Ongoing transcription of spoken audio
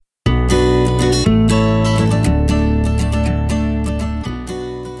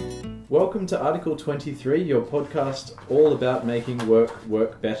welcome to Article 23, your podcast all about making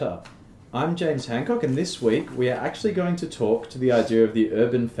work better. I'm James Hancock, and this week we are actually going to talk to the idea of the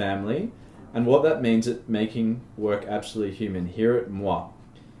urban family and what that means at making work absolutely human here at Moi.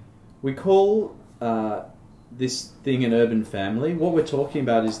 We call this thing an urban family. What we're talking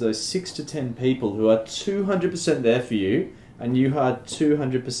about is those 6 to 10 people who are 200% there for you and you are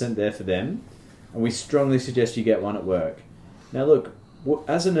 200% there for them, and we strongly suggest you get one at work. Now look,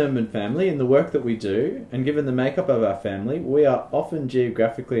 as an urban family, in the work that we do, and given the makeup of our family, we are often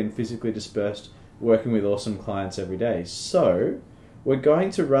geographically and physically dispersed, working with awesome clients every day. So, we're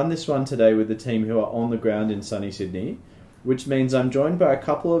going to run this one today with the team who are on the ground in sunny Sydney, which means I'm joined by a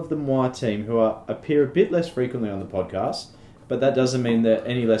couple of the Moi team who appear a bit less frequently on the podcast, but that doesn't mean they're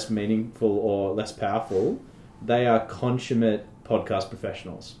any less meaningful or less powerful. They are consummate podcast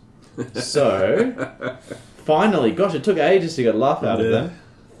professionals. So... Finally, gosh, it took ages to get a laugh out of them.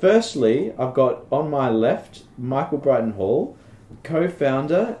 Firstly, I've got on my left, Michael Brighton Hall,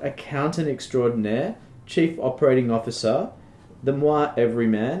 co-founder, accountant extraordinaire, chief operating officer, the Moi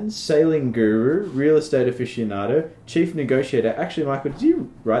everyman, sailing guru, real estate aficionado, chief negotiator. Actually, Michael, did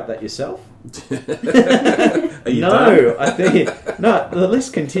you write that yourself? No, the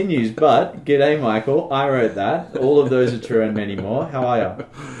list continues, but g'day, Michael. I wrote that. All of those are true and many more. How are you?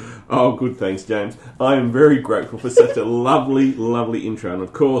 Oh, good, thanks, James. I am very grateful for such a lovely, lovely intro. And,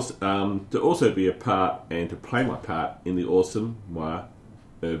 of course, to also be a part and to play my part in the awesome Moi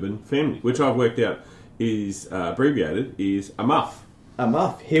urban family, which I've worked out is abbreviated is a muff. A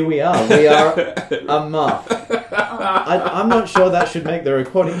muff. Here we are. We are a muff. I'm not sure that should make the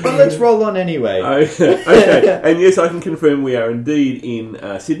recording, but let's roll on anyway. Okay. And yes, I can confirm we are indeed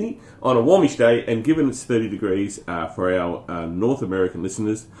in Sydney on a warmish day, and given it's 30 degrees for our North American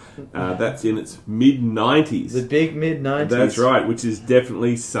listeners, that's in its mid-90s. The big mid-90s. That's right, which is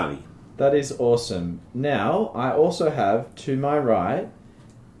definitely sunny. That is awesome. Now, I also have, to my right,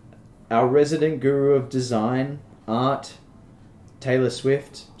 our resident guru of design, art, Taylor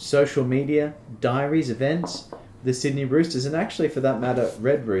Swift, social media, diaries, events, the Sydney Roosters, and actually, for that matter,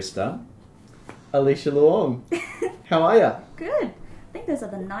 Red Rooster, Alicia Luong. How are you? Good. I think those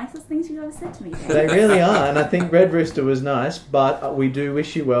are the nicest things you've ever said to me, James. They really are, and I think Red Rooster was nice, but we do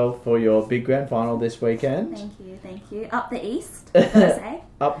wish you well for your big grand final this weekend. Thank you. Up the east, did I say?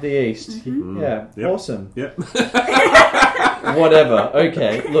 Up the east. Mm-hmm. Yeah, Yep. Awesome. Yep. Whatever.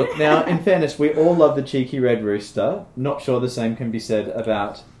 Okay, look, now, in fairness, we all love the cheeky Red Rooster. Not sure the same can be said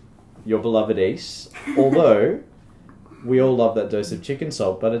about your beloved East, although we all love that dose of chicken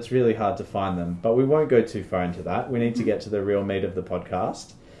salt, but it's really hard to find them. But we won't go too far into that. We need to get to the real meat of the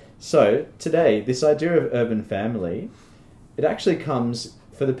podcast. So, today, this idea of urban family, it actually comes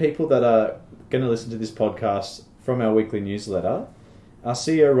for the people that are going to listen to this podcast from our weekly newsletter. Our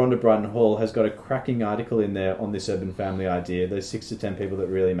CEO, Rhonda Brighton Hall, has got a cracking article in there on this urban family idea, those 6 to 10 people that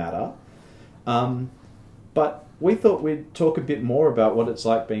really matter. But we thought we'd talk a bit more about what it's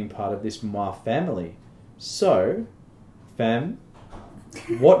like being part of this Moi family. So, fam,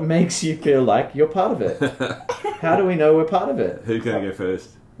 what makes you feel like you're part of it? How do we know we're part of it? Who's going to go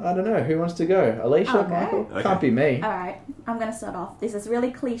first? I don't know. Who wants to go? Alicia, Okay. Michael? Okay. Can't be me. Alright, I'm going to start off. This is really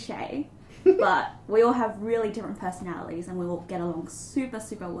cliche, but we all have really different personalities and we all get along super,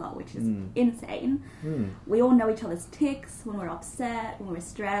 super well, which is insane. We all know each other's tics. When we're upset, when we're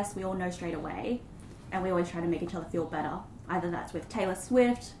stressed, we all know straight away. And we always try to make each other feel better. Either that's with Taylor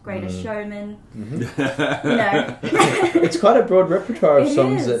Swift, Greatest Showman, you know. It's quite a broad repertoire of It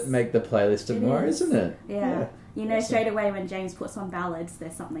songs is. that make the playlist of Moi, isn't it? Yeah. You know Awesome. straight away when James puts on ballads,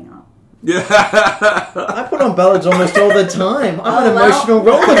 there's something up. Yeah. I put on ballads almost all the time. I'm an Oh, well. emotional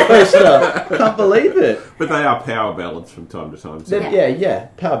roller coaster. Can't believe it. But they are power ballads from time to time. So. Yeah.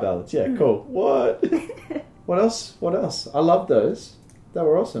 Power ballads. Yeah, cool. What? What else? I love those. They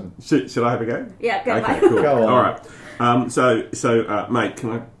were awesome. Should I have a go? Yeah, go Okay, back. cool. Go on. All right. So, mate,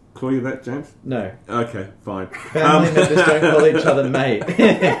 can I call you that, James? No. Okay, fine. Family members don't call each other mate.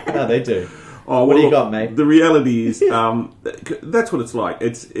 No, they do. Oh, What do you look, got, mate? The reality is, that's what it's like.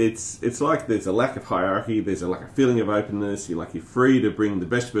 It's like there's a lack of hierarchy. There's a feeling of openness. You're free to bring the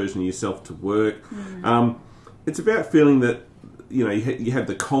best version of yourself to work. It's about feeling that you have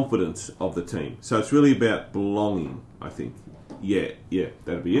the confidence of the team. So it's really about belonging, I think. Yeah,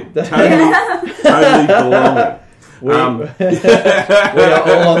 that'd be it. Totally belonging. We are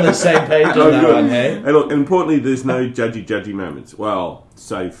all on the same page on that good. one, hey? And look, and importantly, there's no judgy moments. Well,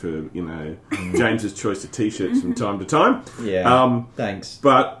 save for James's choice of t-shirts from time to time. Yeah. Thanks.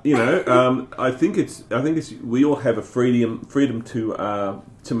 But I think it's we all have a freedom to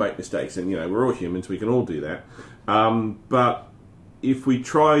make mistakes, and we're all humans. We can all do that. But if we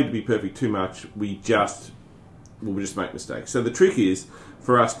try to be perfect too much, we'll just make mistakes. So the trick is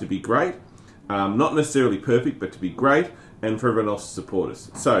for us to be great, not necessarily perfect, but to be great, and for everyone else to support us.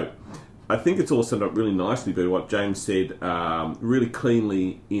 So I think it's all summed up really nicely by what James said really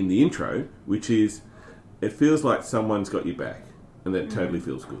cleanly in the intro, which is it feels like someone's got your back, and that totally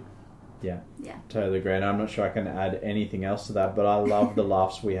feels good. Yeah, Yeah. totally agree. And I'm not sure I can add anything else to that, but I love the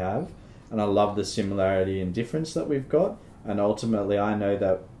laughs we have, and I love the similarity and difference that we've got. And ultimately, I know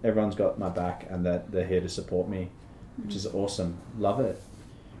that everyone's got my back and that they're here to support me, which is awesome. Love it.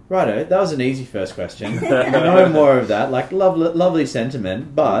 Righto, that was an easy first question. No more of that. Like, lovely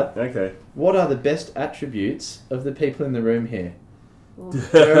sentiment. But Okay. what are the best attributes of the people in the room here? Ooh.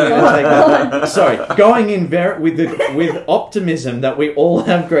 Sorry, going in with optimism that we all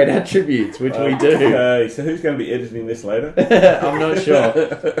have great attributes, which we do. Okay, so who's going to be editing this later? I'm not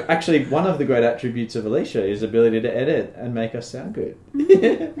sure. Actually, one of the great attributes of Alicia is ability to edit and make us sound good.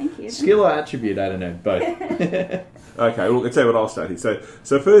 Thank you. Skill or attribute? I don't know. Both. Okay, well, let's say what I'll start here.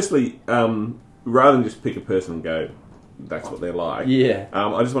 So firstly, rather than just pick a person and go, that's what they're like. Yeah.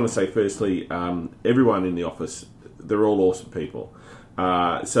 I just want to say, firstly, everyone in the office, they're all awesome people.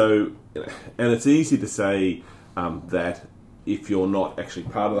 And it's easy to say that if you're not actually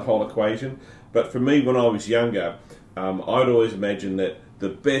part of the whole equation. But for me, when I was younger, I'd always imagined that the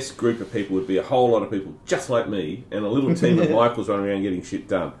best group of people would be a whole lot of people just like me and a little team of Michaels running around getting shit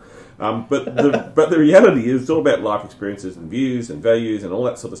done. But the reality is it's all about life experiences and views and values and all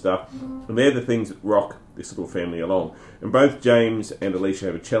that sort of stuff. And they're the things that rock this little family along. And both James and Alicia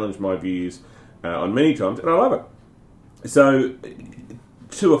have challenged my views on many times, and I love it. So,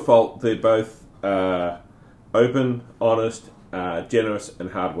 to a fault, they're both open, honest, generous, and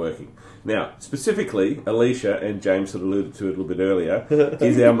hardworking. Now, specifically, Alicia, and James sort of alluded to it a little bit earlier,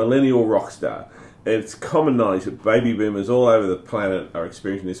 is our millennial rock star. It's common knowledge that baby boomers all over the planet are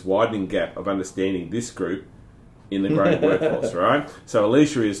experiencing this widening gap of understanding this group in the great workforce, right? So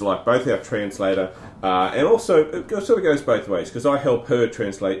Alicia is like both our translator, and also it sort of goes both ways, because I help her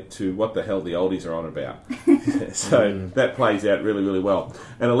translate to what the hell the oldies are on about. So that plays out really, really well.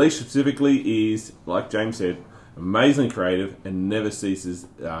 And Alicia specifically is, like James said, amazingly creative and never ceases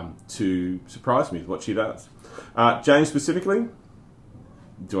to surprise me with what she does. James specifically,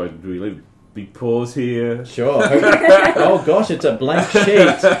 do we leave big pause here? Sure. Oh gosh, it's a blank sheet.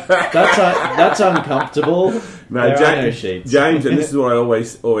 That's uncomfortable. No, there are no sheets. James, and this is what I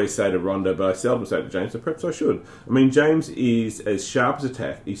always say to Rhonda, but I seldom say to James, so perhaps I should. I mean, James is as sharp as a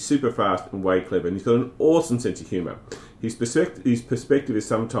tack. He's super fast and way clever, and he's got an awesome sense of humour. His perspective is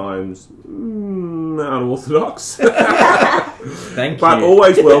sometimes unorthodox, Thank you. but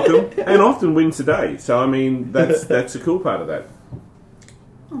always welcome, and often wins the day. So, I mean, that's the cool part of that.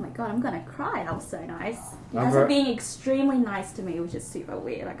 Oh my god, I'm gonna cry. That was so nice. You guys are being extremely nice to me, which is super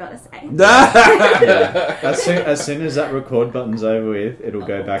weird, I gotta say. Yeah. As soon as that record button's over with, it'll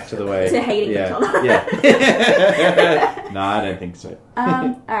go back to the way... To hating each other. Yeah. No, I don't think so.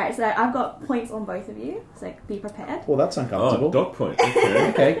 Alright, so I've got points on both of you, so be prepared. Well, that's uncomfortable. Oh, dot point.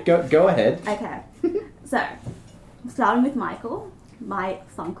 Okay. Okay, go ahead. Okay, so, starting with Michael, my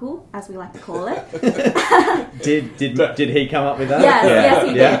funkle, as we like to call it. Did he come up with that? Yes, he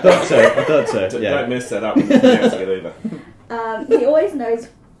did. Yeah, I thought so. Yeah. Don't mess that up when you pronounce it either. He always knows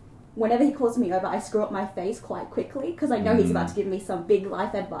whenever he calls me over, I screw up my face quite quickly because I know he's about to give me some big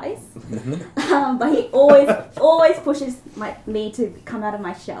life advice. But he always pushes me to come out of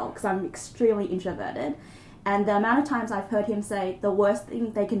my shell because I'm extremely introverted. And the amount of times I've heard him say the worst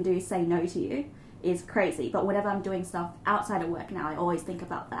thing they can do is say no to you is crazy. But whenever I'm doing stuff outside of work now, I always think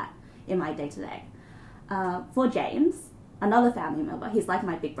about that in my day-to-day. For James, another family member, he's like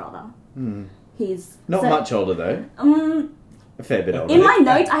my big brother. He's not much older though. A fair bit older. In my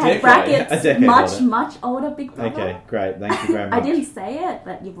notes, I had brackets much older big brother. Okay, great. Thank you very much. I didn't say it,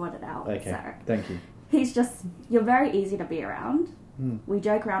 but you brought it out. Okay, so. thank you. You're very easy to be around. We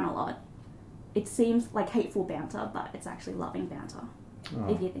joke around a lot. It seems like hateful banter, but it's actually loving banter,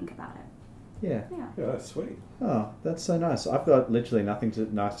 if you think about it. Yeah. Yeah, that's sweet. Oh, that's so nice. I've got literally nothing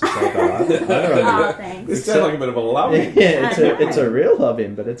nice to say about that. Thanks. This sounds like a bit of a love. Yeah, it's a real love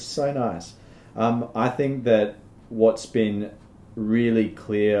in, but it's so nice. I think that what's been really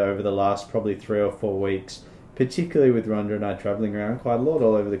clear over the last probably 3 or 4 weeks, particularly with Rhonda and I travelling around quite a lot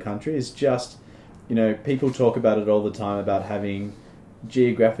all over the country, is just, people talk about it all the time about having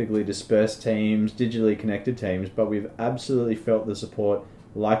geographically dispersed teams, digitally connected teams, but we've absolutely felt the support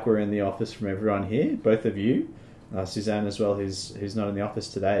like we're in the office from everyone here, both of you, Suzanne as well, who's not in the office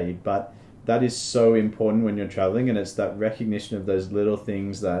today, but that is so important when you're travelling, and it's that recognition of those little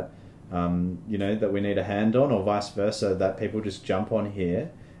things that that we need a hand on, or vice versa, that people just jump on here,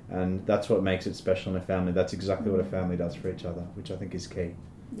 and that's what makes it special in a family. That's exactly what a family does for each other, which I think is key.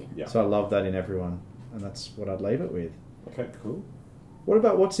 Yeah. So I love that in everyone, and that's what I'd leave it with. Okay, cool. What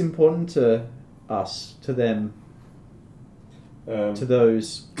about what's important to us, to them, to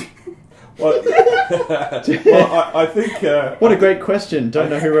those? Well, I think... what a great question. Don't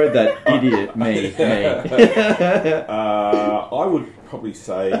know who wrote that. Idiot. Me. I would probably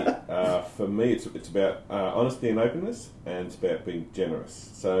say, for me, it's about honesty and openness, and it's about being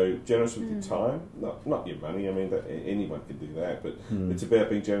generous. So generous with your time, not your money. I mean, anyone can do that, but it's about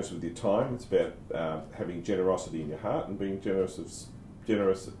being generous with your time. It's about having generosity in your heart and being generous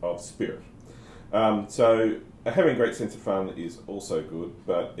of spirit. So having a great sense of fun is also good,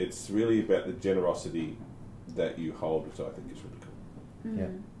 but it's really about the generosity that you hold, which I think is really cool. Yeah,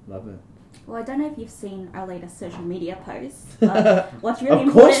 love it. Well, I don't know if you've seen our latest social media posts. What's really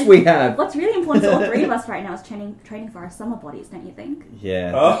of course we have. What's really important to all three of us right now is training for our summer bodies, don't you think?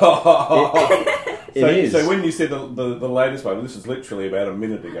 Yeah. It is. So when you said the latest one, this is literally about a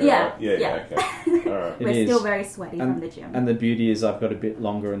minute ago, Yeah, right? Yeah. Okay. All right. We're still very sweaty from the gym. And the beauty is I've got a bit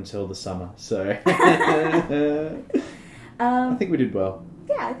longer until the summer, so... I think we did well.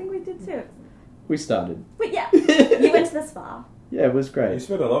 Yeah, I think we did too. We started. But yeah, you went to the spa. Yeah, it was great. You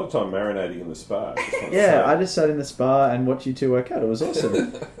spent a lot of time marinating in the spa. Yeah, I just sat in the spa and watched you two work out. It was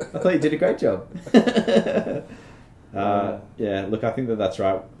awesome. I thought you did a great job. Yeah, look, I think that's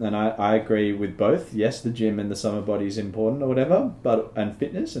right. And I agree with both. Yes, the gym and the summer body is important or whatever, and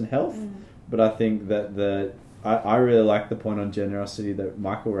fitness and health. But I think that I really like the point on generosity that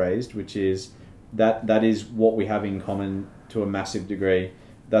Michael raised, which is that is what we have in common to a massive degree.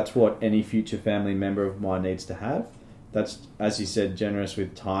 That's what any future family member of mine needs to have. That's, as you said, generous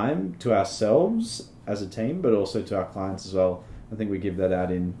with time to ourselves as a team, but also to our clients as well. I think we give that out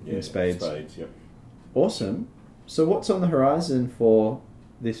in spades. Yep. Awesome. So what's on the horizon for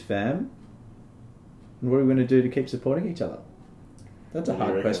this fam? And what are we going to do to keep supporting each other? That's a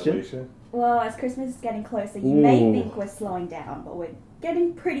hard question. Alicia? Well, as Christmas is getting closer, you may think we're slowing down, but we're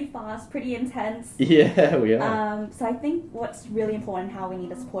getting pretty fast, pretty intense. Yeah, we are. So I think what's really important, how we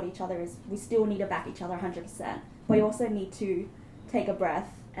need to support each other, is we still need to back each other 100%. But we also need to take a breath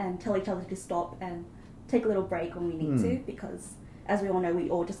and tell each other to stop and take a little break when we need to, because as we all know, we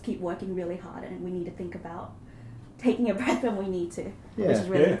all just keep working really hard, and we need to think about taking a breath when we need to, which is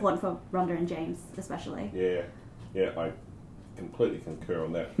really important for Rhonda and James especially. Yeah, I completely concur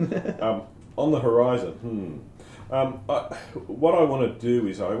on that. On the horizon, what I want to do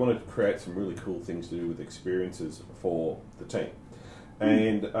is I want to create some really cool things to do with experiences for the team,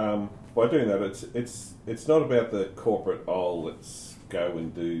 and by doing that, it's not about the corporate let's go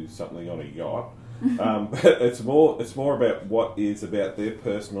and do something on a yacht. But it's more about what is about their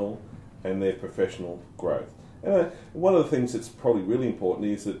personal and their professional growth. And one of the things that's probably really important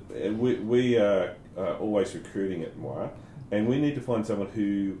is that we are always recruiting at Moir, and we need to find someone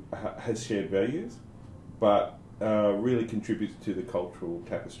who has shared values, but really contributes to the cultural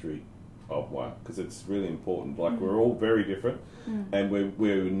tapestry of Moir, because it's really important. Like, we're all very different, and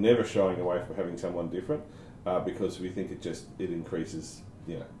we're never shying away from having someone different, because we think it increases,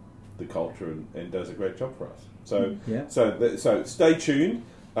 the culture and does a great job for us. So so stay tuned.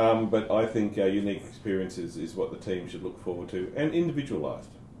 But I think unique experiences is what the team should look forward to, and individualised.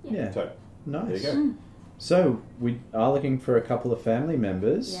 Yeah. So, nice. There you go. So we are looking for a couple of family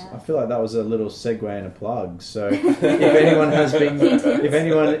members. Yeah. I feel like that was a little segue and a plug. So if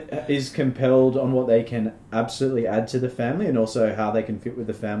anyone is compelled on what they can absolutely add to the family, and also how they can fit with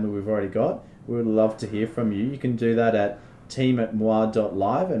the family we've already got, we would love to hear from you. You can do that at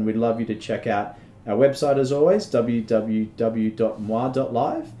team@moir.live, and we'd love you to check out our website, as always, www.moir.live.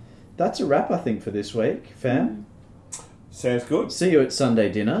 That's a wrap, I think, for this week, fam. Sounds good. See you at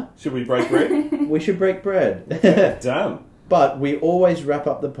Sunday dinner. Should we break bread? We should break bread. Done. But we always wrap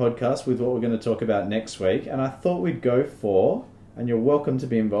up the podcast with what we're going to talk about next week, and I thought we'd go for, and you're welcome to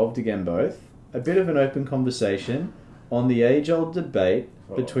be involved again both, a bit of an open conversation on the age-old debate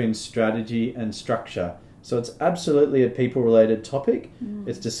between strategy and structure. So it's absolutely a people-related topic.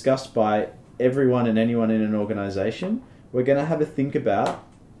 It's discussed by everyone and anyone in an organisation. We're going to have a think about,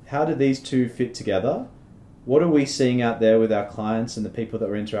 how do these two fit together? What are we seeing out there with our clients and the people that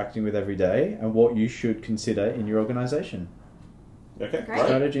we're interacting with every day, and what you should consider in your organisation? Okay, Great.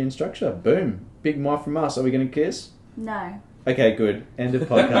 Strategy and structure. Boom. Big mic from us. Are we going to kiss? No. Okay, good. End of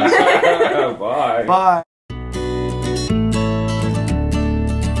podcast. Bye. Bye.